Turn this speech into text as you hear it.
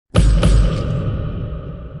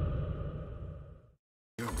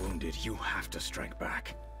did you have to strike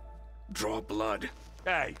back? Draw blood?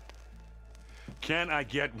 Hey! Can't I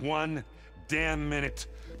get one damn minute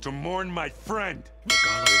to mourn my friend?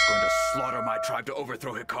 Regalla is going to slaughter my tribe to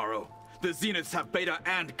overthrow Hikaru. The Zeniths have Beta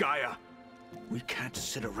and Gaia. We can't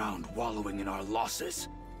sit around wallowing in our losses.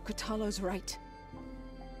 Kotallo's right.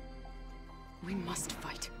 We must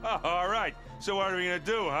fight. Oh, all right. So what are we gonna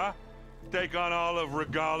do, huh? Take on all of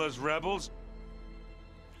Regalla's rebels?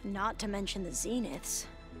 Not to mention the Zeniths.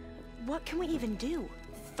 What can we even do?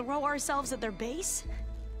 Throw ourselves at their base?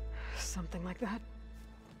 Something like that.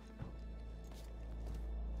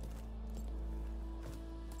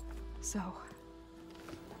 So...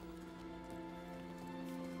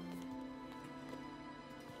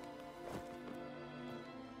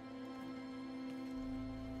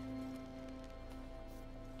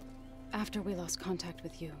 After we lost contact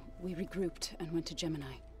with you, we regrouped and went to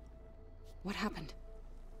Gemini. What happened?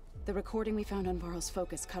 The recording we found on Varl's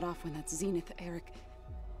focus cut off when that Zenith, Eric...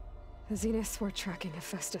 The Zeniths were tracking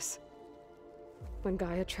Hephaestus. When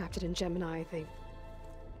Gaia trapped it in Gemini,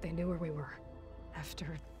 they knew where we were.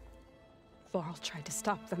 After... Varl tried to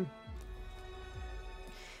stop them.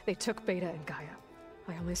 They took Beta and Gaia.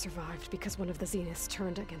 I only survived because one of the Zeniths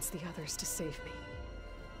turned against the others to save me.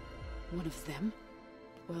 One of them?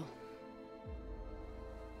 Well...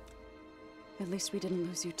 At least we didn't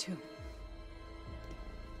lose you too.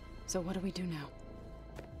 So what do we do now?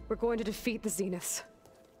 We're going to defeat the Zeniths.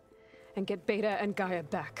 And get Beta and Gaia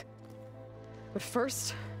back. But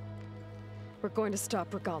first... we're going to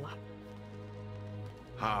stop Regalla.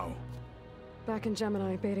 How? Back in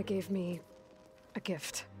Gemini, Beta gave me... a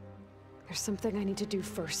gift. There's something I need to do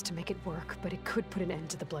first to make it work, but it could put an end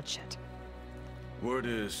to the bloodshed. Word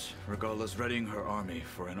is, Regalla's readying her army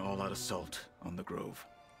for an all-out assault on the Grove.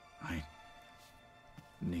 I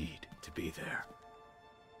need to be there.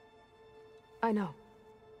 I know.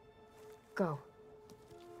 Go.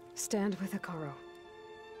 Stand with Hikaru.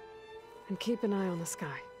 And keep an eye on the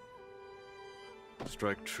sky.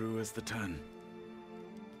 Strike true as the 10.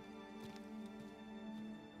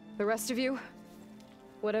 The rest of you,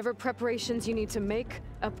 whatever preparations you need to make,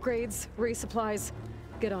 upgrades, resupplies,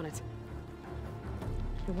 get on it.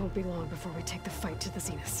 It won't be long before we take the fight to the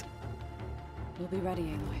Zeniths. We'll be ready,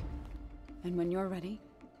 Aloy. And when you're ready,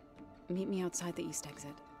 meet me outside the east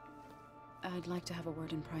exit. I'd like to have a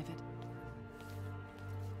word in private.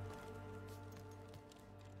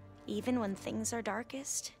 Even when things are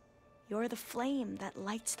darkest, you're the flame that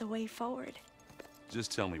lights the way forward.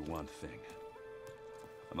 Just tell me one thing.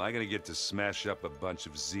 Am I gonna get to smash up a bunch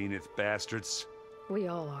of Zenith bastards? We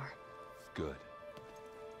all are. Good.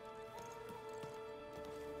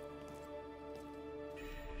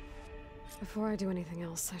 Before I do anything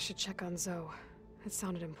else, I should check on Zoe. It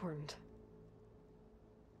sounded important.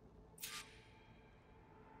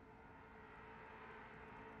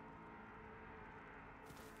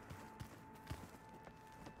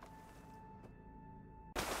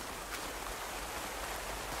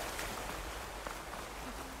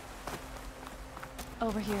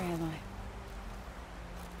 Over here, Aloy.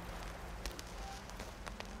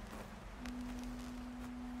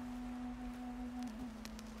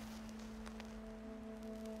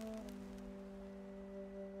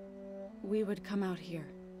 We would come out here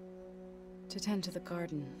to tend to the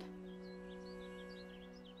garden.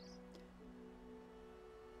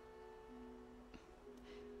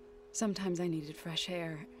 Sometimes I needed fresh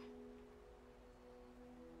air.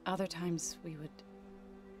 Other times we would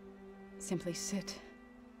simply sit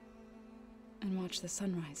and watch the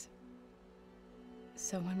sunrise.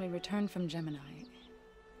 So when we returned from Gemini,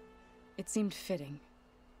 it seemed fitting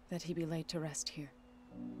that he be laid to rest here.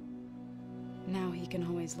 Now he can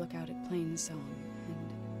always look out at Plainsong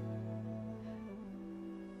and...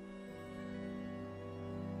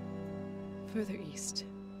 further east,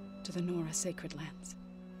 to the Nora Sacred Lands.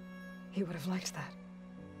 He would have liked that.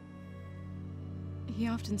 He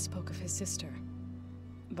often spoke of his sister,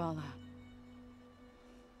 Vala.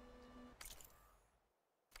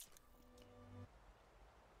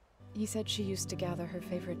 He said she used to gather her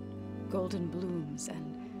favorite golden blooms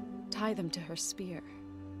and tie them to her spear.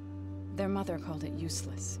 Their mother called it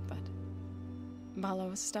useless, but Vala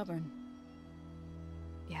was stubborn.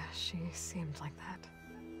 Yeah, she seemed like that.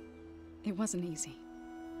 It wasn't easy.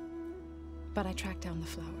 But I tracked down the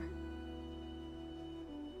flower.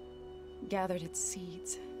 Gathered its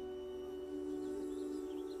seeds.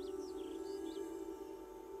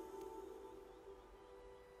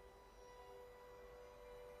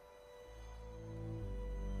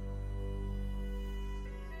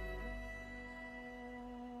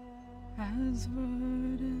 As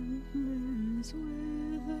verdant leaves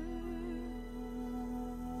wither,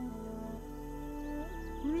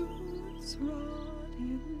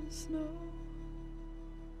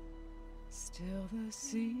 the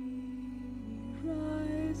sea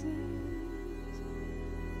rises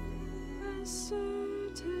as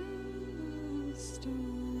certain as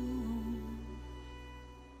stone.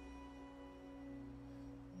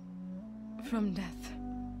 From death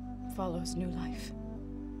follows new life.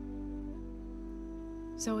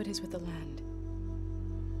 So it is with the land.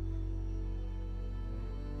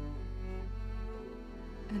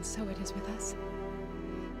 And so it is with us.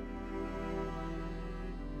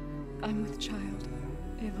 I'm with child,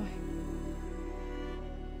 Aloy.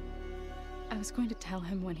 I was going to tell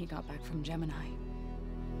him when he got back from Gemini.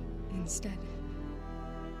 Instead,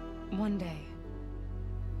 one day,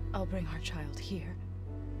 I'll bring our child here.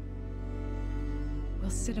 We'll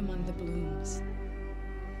sit among the blooms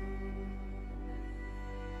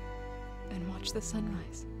and watch the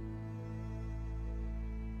sunrise.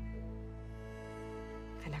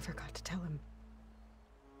 I never got to tell him.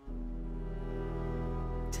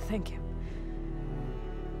 To thank him.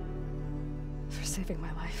 For saving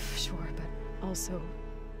my life, sure, but also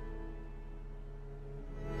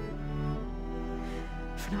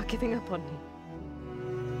for not giving up on me.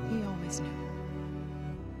 He always knew.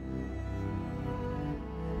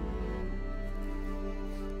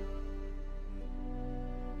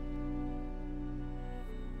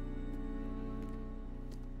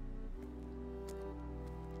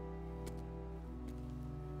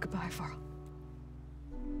 Goodbye, Varl.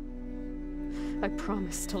 I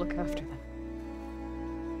promise to look after them.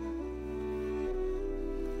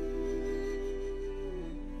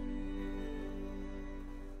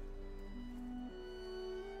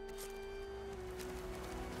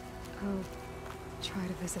 I'll try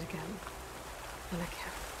to visit again when I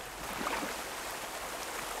can.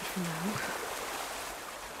 But for now,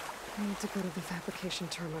 I need to go to the fabrication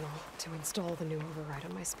terminal to install the new override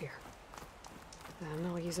on my spear. Then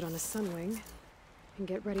I'll use it on a sunwing and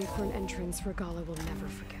get ready for an entrance Regala will never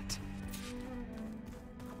forget.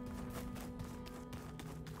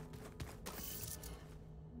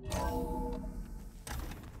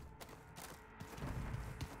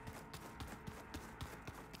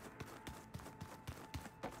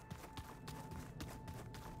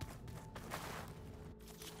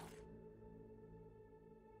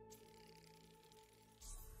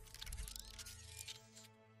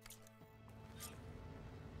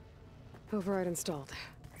 Override installed.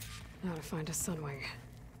 Now to find a sunwing.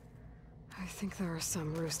 I think there are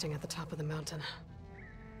some roosting at the top of the mountain.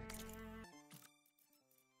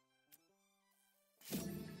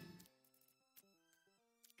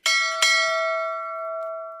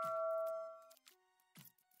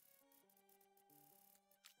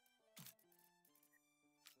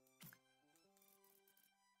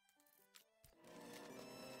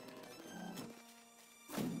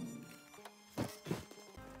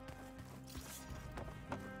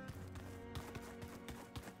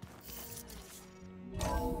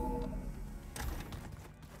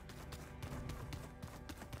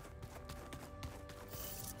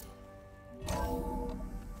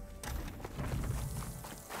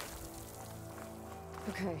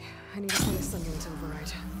 Okay, I need to find a sunwing to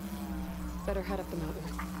override. Better head up the mountain.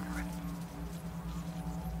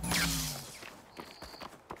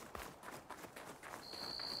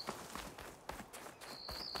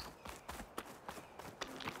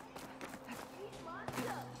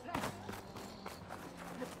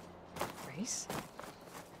 Race?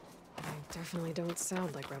 They definitely don't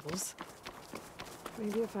sound like rebels.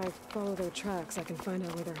 Maybe if I follow their tracks, I can find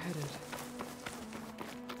out where they're headed.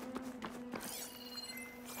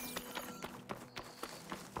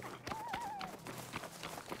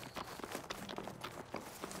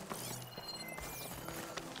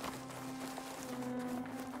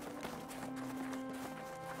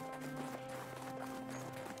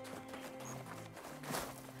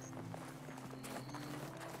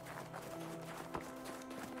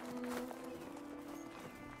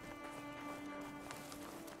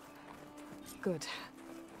 Good.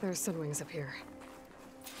 There are sunwings up here.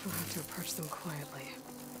 I'll have to approach them quietly.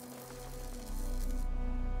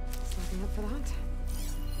 Signing up for that?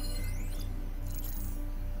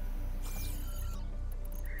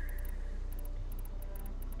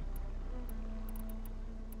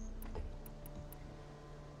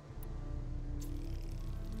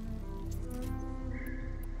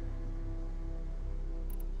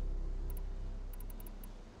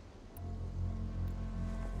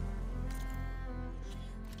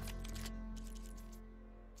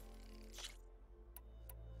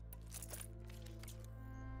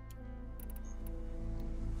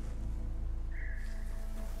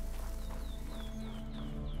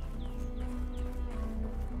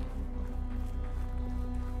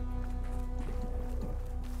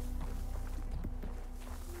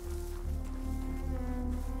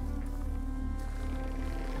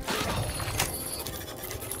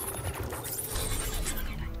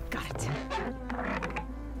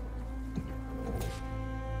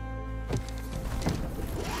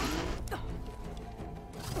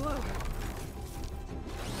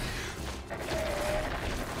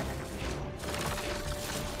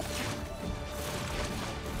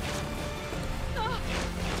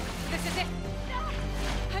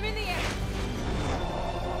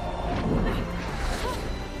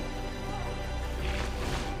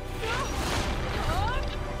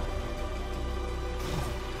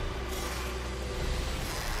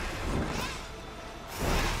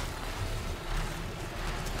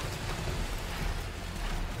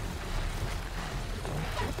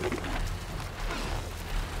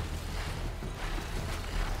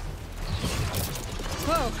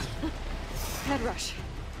 Whoa! Head rush.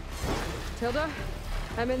 Tilda,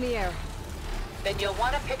 I'm in the air. Then you'll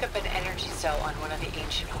want to pick up an energy cell on one of the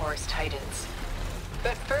ancient Horus Titans.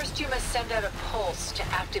 But first you must send out a pulse to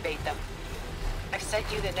activate them. I've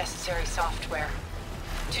sent you the necessary software.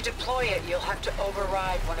 To deploy it, you'll have to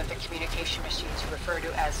override one of the communication machines you refer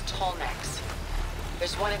to as Tallnecks.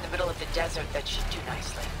 There's one in the middle of the desert that should do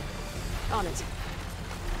nicely. On it.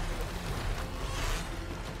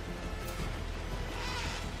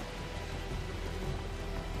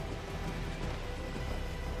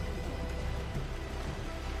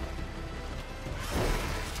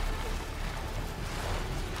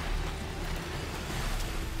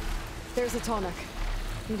 There's a Tallneck.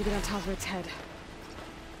 Need to get on top of its head.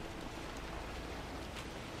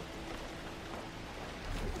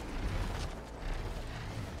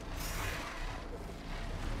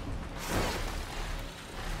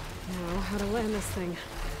 Now, how to land this thing.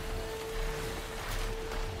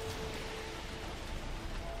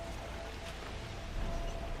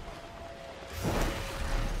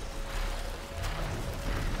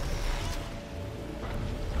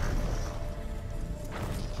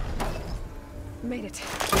 Made it.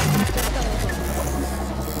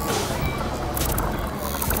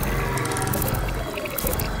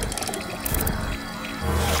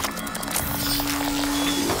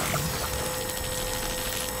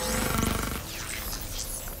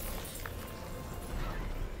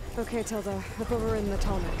 Okay, Tilda. Up over in the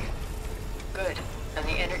Tallneck. Good. And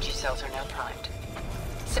the energy cells are now primed.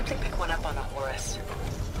 Simply pick one up on a Horus.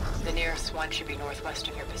 The nearest one should be northwest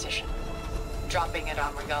of your position. Dropping it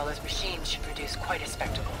on Regala's machine should produce quite a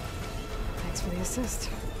spectacle. Thanks for the assist.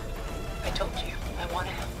 I told you, I want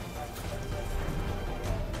to help.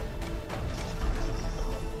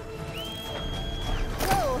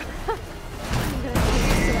 Whoa! I'm gonna have to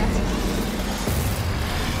get used to that.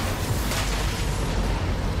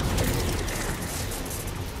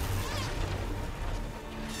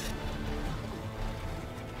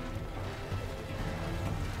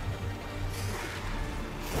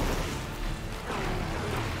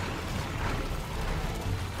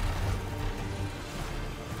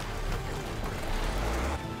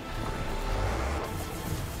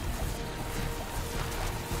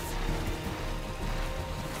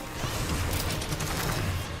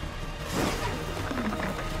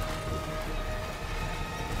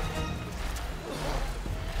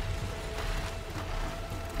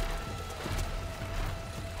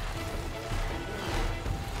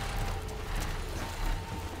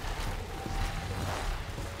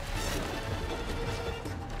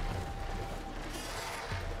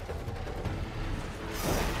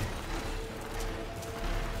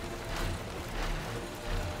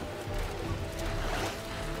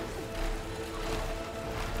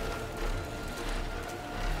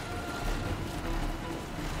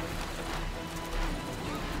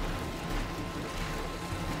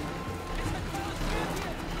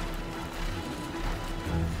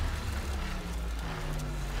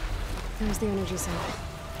 There's the energy cell.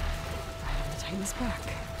 Right on the Titan's back.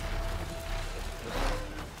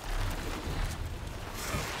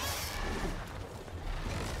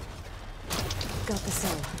 Got the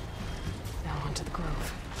cell. Now onto the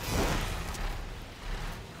grove.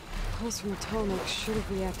 Pulse from the Tallneck should have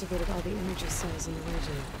reactivated all the energy cells in the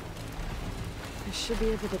region. I should be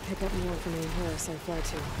able to pick up more from the Horus I fly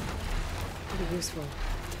to. It'll be useful,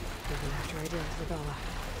 even after I deal with Regala.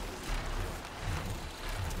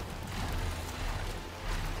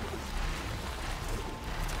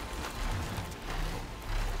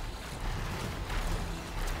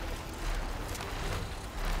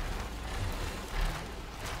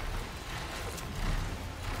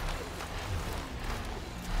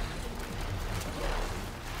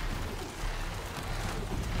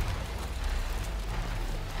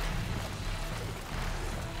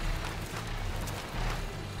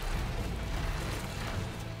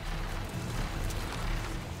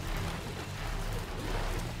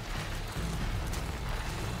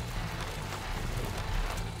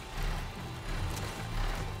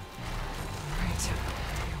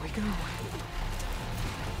 Go.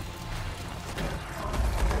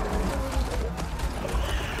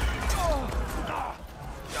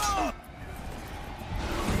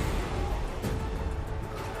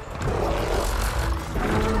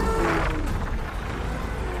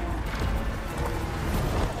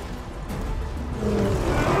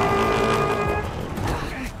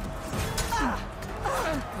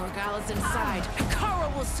 Regala's inside. Kara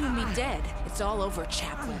will soon be dead. It's all over,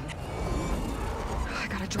 Chaplain. I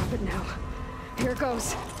gotta drop it now. Here it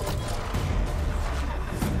goes.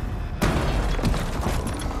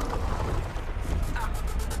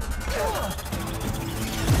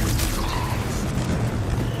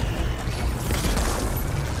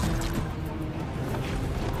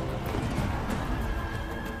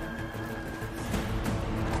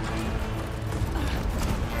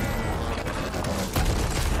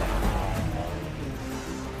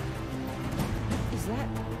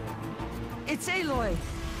 It's Aloy.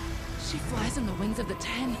 She flies on the wings of the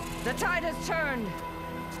Ten. The tide has turned.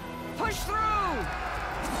 Push through!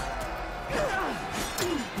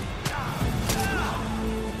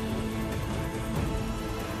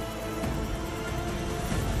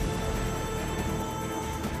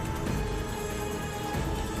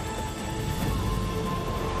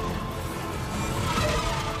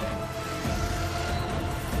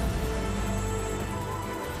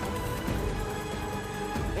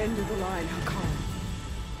 End of the line, Hakar.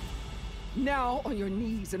 Now on your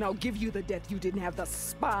knees, and I'll give you the death you didn't have the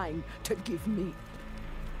spine to give me.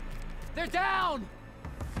 They're down!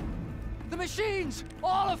 The machines!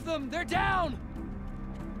 All of them! They're down!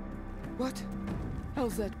 What?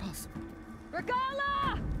 How's that possible?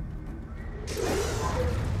 Regala!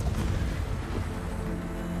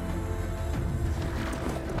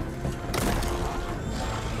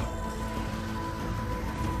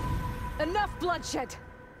 Enough bloodshed!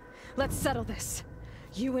 Let's settle this.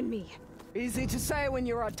 You and me. Easy to say when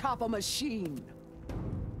you're atop a machine.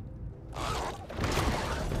 Well,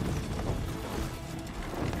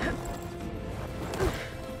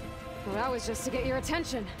 that was just to get your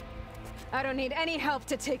attention. I don't need any help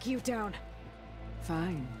to take you down.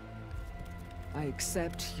 Fine. I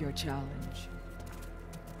accept your challenge.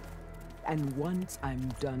 And once I'm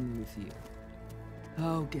done with you,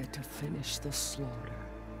 I'll get to finish the slaughter.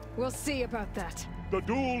 We'll see about that. The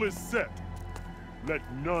duel is set. Let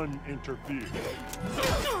none interfere.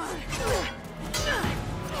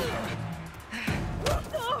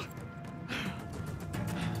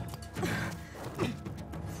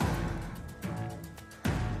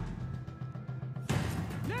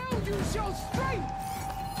 Now use your strength!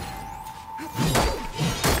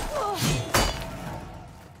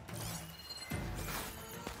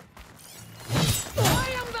 I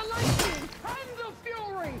am the lightning and the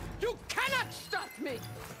fury! You cannot stop me!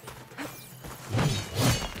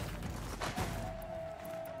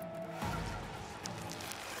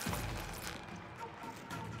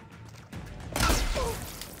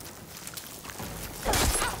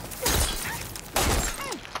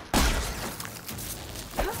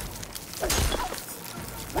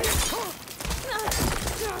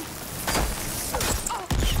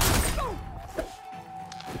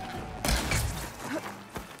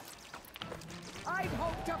 I'd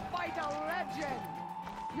hoped to fight a legend!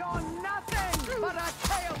 You're nothing but a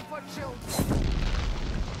tale for children!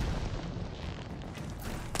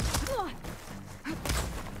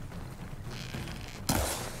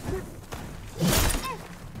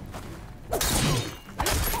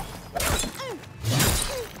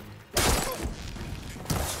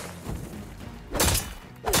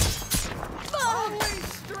 Only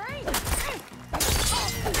strength!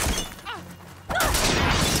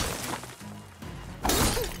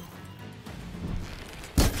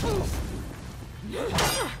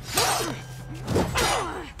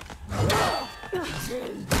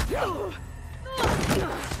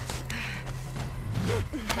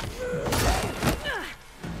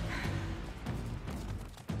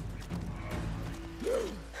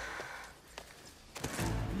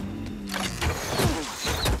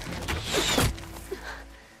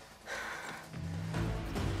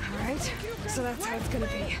 All right, so that's how it's gonna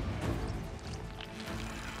be.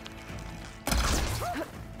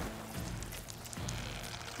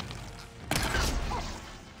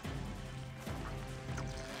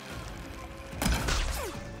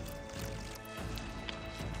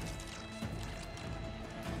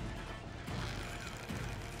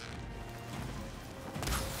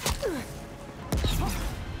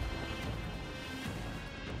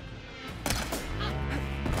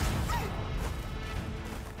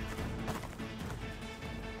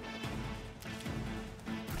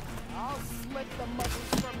 I'll slit the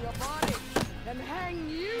muscles from your body and hang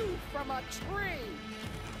you from a tree!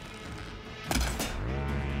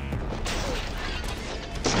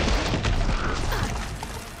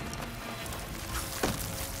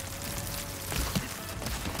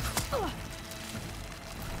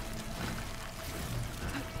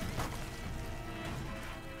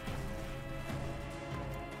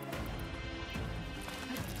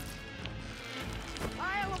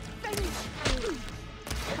 I'll finish you!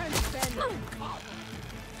 And then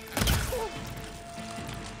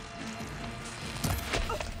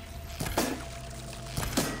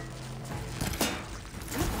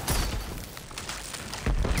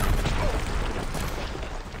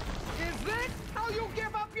is this how you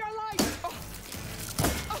give up your life?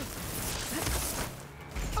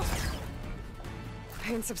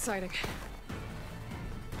 Pain subsiding.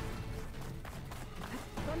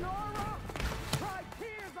 Sonora! Try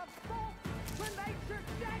tears of salt when they should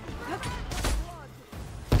shed blood!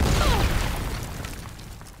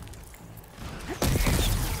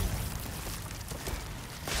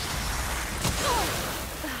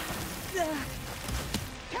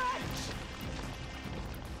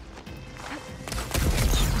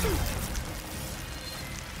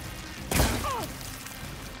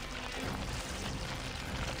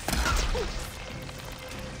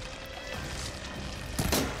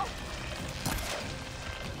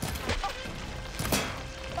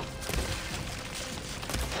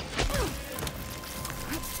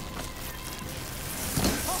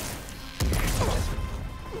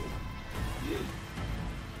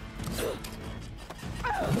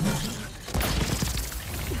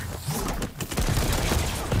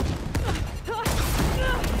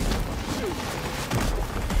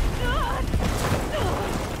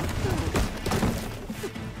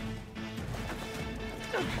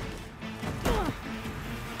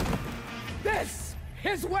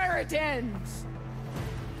 is where it ends!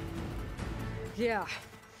 Yeah,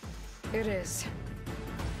 it is.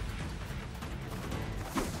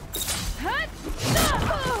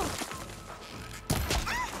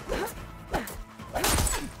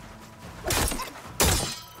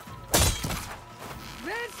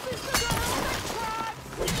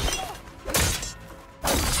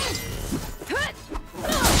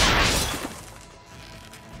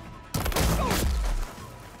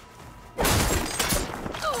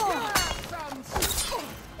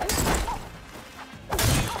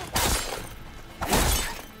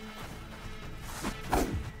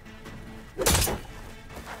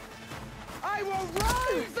 I will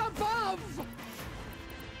rise above!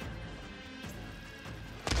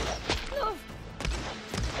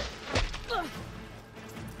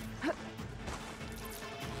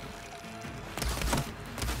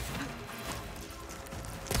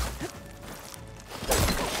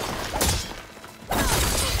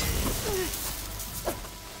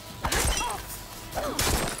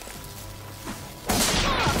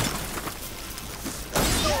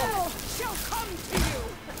 Shall come to you!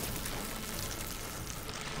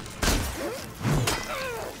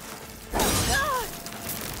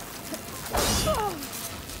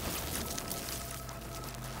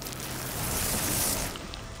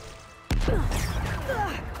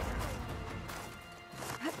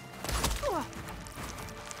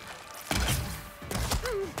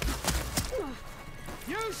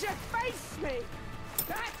 You should face me!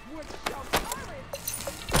 That would show courage!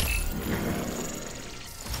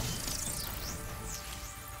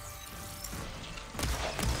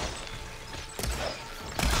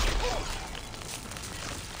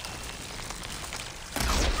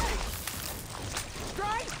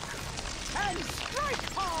 Strike! And strike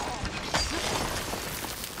hard!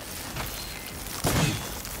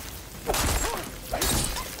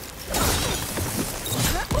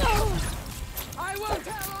 I will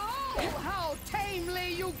tell all how tamely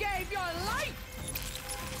you gave your life!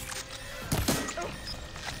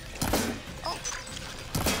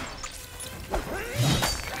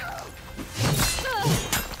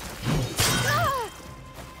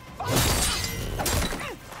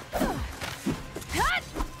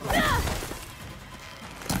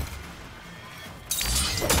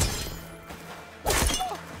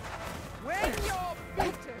 When you're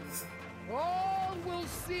beaten, all will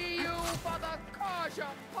see you for the Karja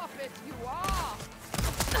puppet you are!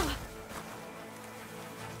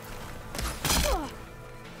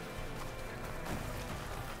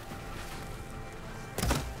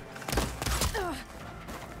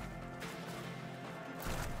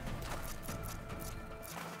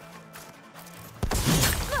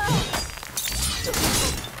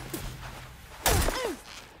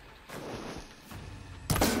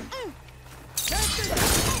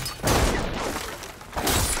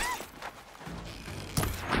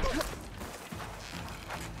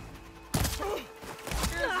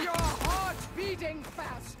 Is your heart beating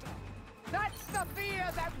faster? That's the fear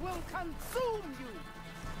that will consume you!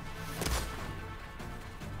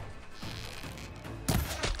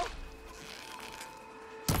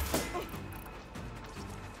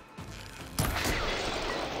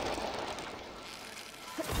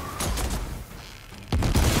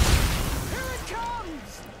 Here it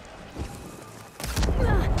comes!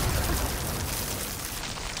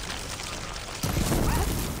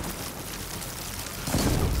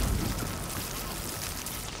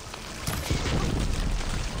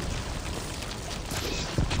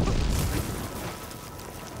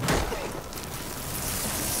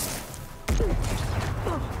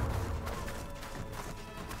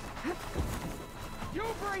 You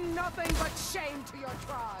bring nothing but shame to your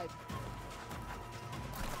tribe!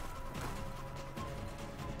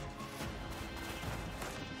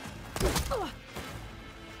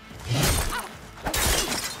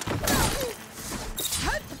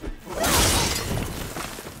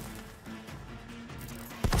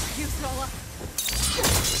 You, Zola.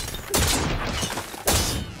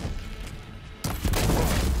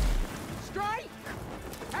 Strike!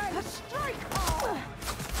 And strike hard!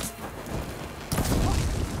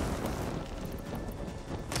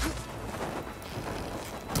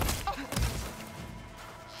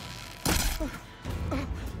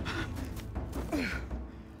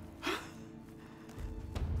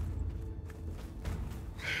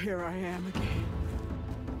 Here I am again,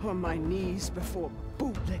 on my knees before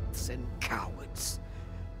bootlets and cowards.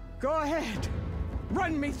 Go ahead,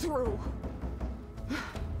 run me through.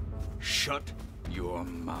 Shut your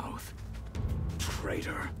mouth,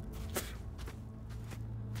 traitor.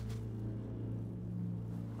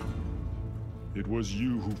 It was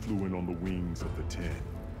you who flew in on the wings of the 10.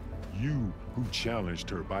 You who challenged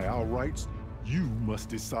her by our rights, you must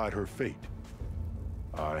decide her fate.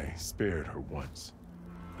 I spared her once.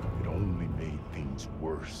 It only made things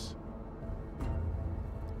worse.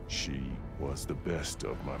 She was the best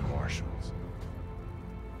of my marshals.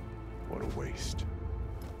 What a waste.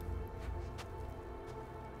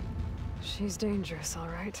 She's dangerous, all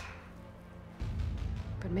right.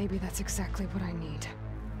 But maybe that's exactly what I need.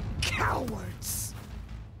 Cowards!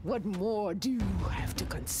 What more do you have to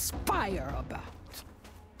conspire about?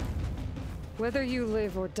 Whether you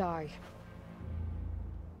live or die.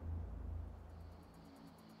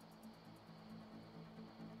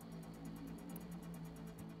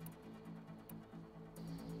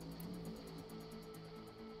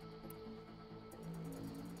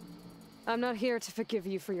 I'm not here to forgive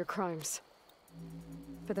you for your crimes.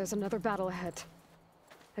 But there's another battle ahead.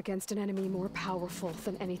 Against an enemy more powerful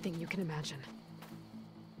than anything you can imagine.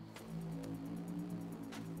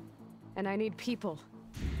 And I need people.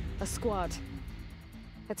 A squad.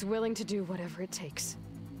 That's willing to do whatever it takes.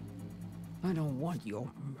 I don't want your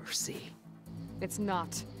mercy. It's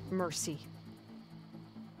not mercy.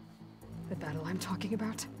 The battle I'm talking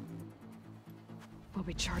about will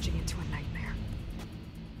be charging into a nightmare.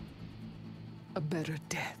 A better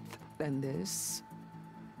death than this?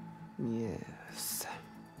 Yes.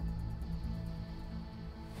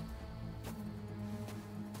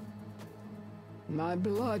 My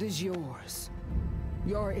blood is yours.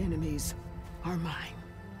 Your enemies are mine.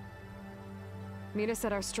 Meet us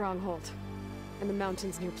at our stronghold, in the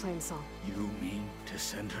mountains near Plainsong. You mean to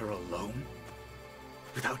send her alone?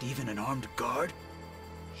 Without even an armed guard?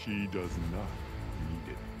 She does not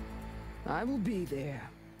need it. I will be there.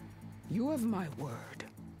 You have my word.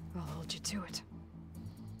 I'll hold you to it.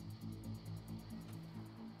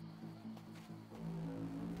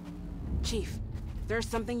 Chief, there's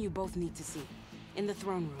something you both need to see. In the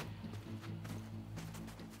throne room.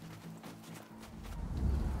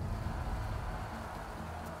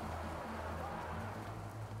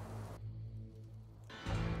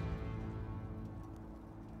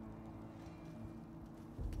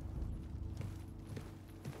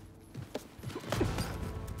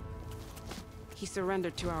 He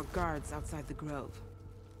surrendered to our guards outside the grove.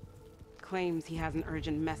 Claims he has an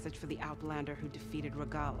urgent message for the Outlander who defeated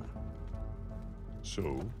Regala.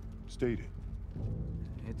 So, state it.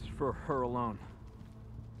 It's for her alone.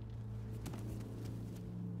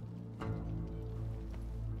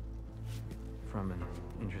 From an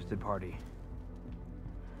interested party.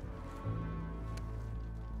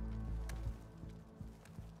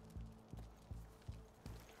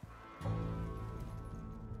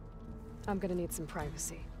 I'm gonna need some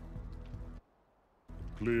privacy.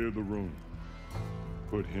 Clear the room.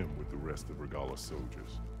 Put him with the rest of Regala's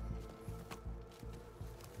soldiers.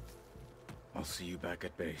 I'll see you back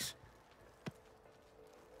at base.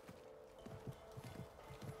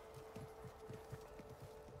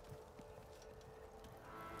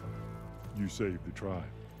 You saved the tribe.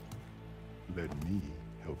 Let me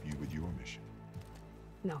help you with your mission.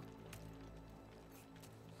 No.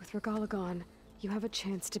 With Regala gone, you have a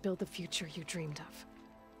chance to build the future you dreamed of.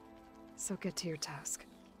 So get to your task.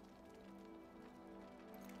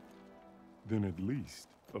 Then at least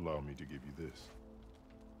allow me to give you this.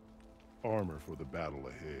 Armor for the battle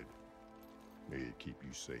ahead. May it keep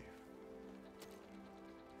you safe.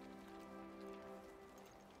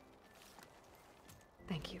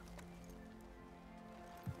 Thank you.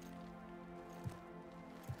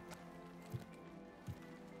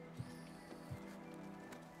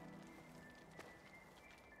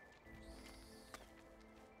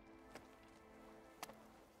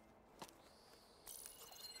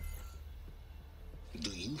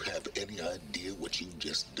 Do you have any idea what you've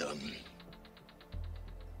just done?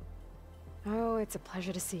 Oh, it's a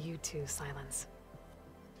pleasure to see you too, Silence.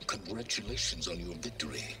 Congratulations on your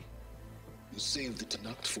victory. You saved the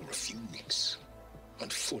Tenakth for a few weeks.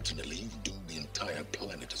 Unfortunately, you've doomed the entire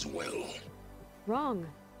planet as well. Wrong.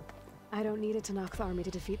 I don't need a Tenakth army to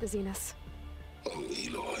defeat the Zeniths. Oh,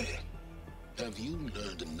 Eloy. Have you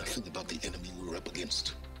learned nothing about the enemy we're up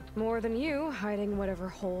against? More than you, hiding whatever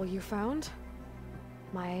hole you found.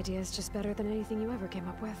 My idea is just better than anything you ever came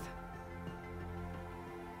up with.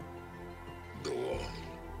 Go on.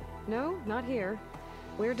 No, not here.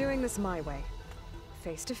 We're doing this my way.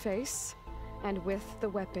 Face to face, and with the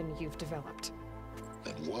weapon you've developed.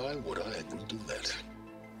 And why would I agree to that?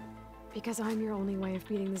 Because I'm your only way of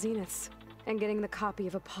beating the Zeniths, and getting the copy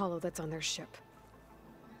of Apollo that's on their ship.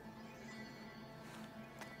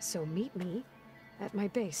 So meet me at my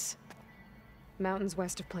base. Mountains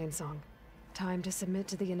west of Plainsong. Time to submit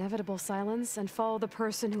to the inevitable silence and follow the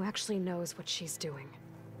person who actually knows what she's doing.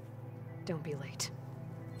 Don't be late.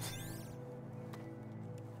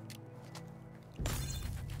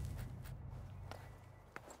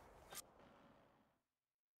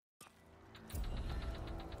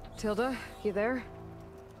 Tilda, you there?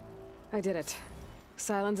 I did it.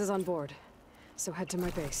 Silence is on board, so head to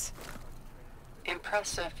my base.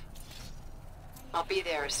 Impressive. I'll be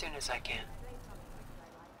there as soon as I can.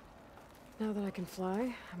 Now that I can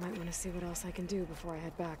fly, I might want to see what else I can do before I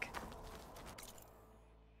head back.